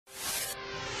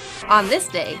On this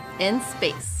day in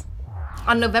space.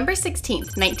 On November 16,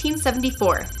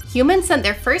 1974, humans sent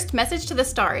their first message to the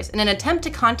stars in an attempt to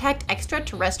contact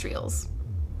extraterrestrials.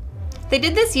 They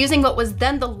did this using what was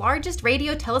then the largest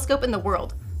radio telescope in the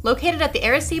world, located at the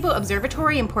Arecibo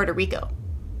Observatory in Puerto Rico.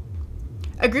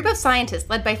 A group of scientists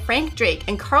led by Frank Drake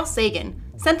and Carl Sagan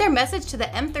sent their message to the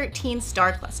M13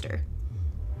 star cluster.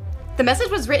 The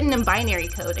message was written in binary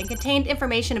code and contained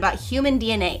information about human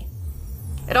DNA.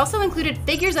 It also included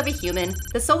figures of a human,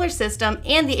 the solar system,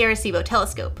 and the Arecibo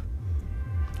telescope.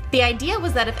 The idea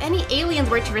was that if any aliens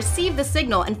were to receive the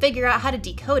signal and figure out how to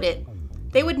decode it,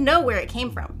 they would know where it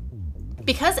came from.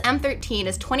 Because M13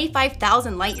 is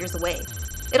 25,000 light years away,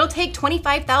 it'll take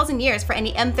 25,000 years for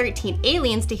any M13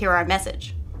 aliens to hear our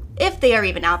message, if they are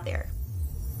even out there.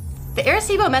 The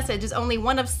Arecibo message is only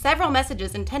one of several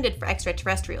messages intended for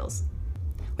extraterrestrials.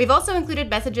 We've also included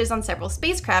messages on several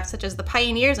spacecraft such as the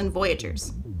Pioneers and Voyagers.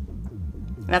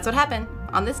 And that's what happened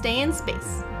on this day in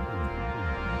space.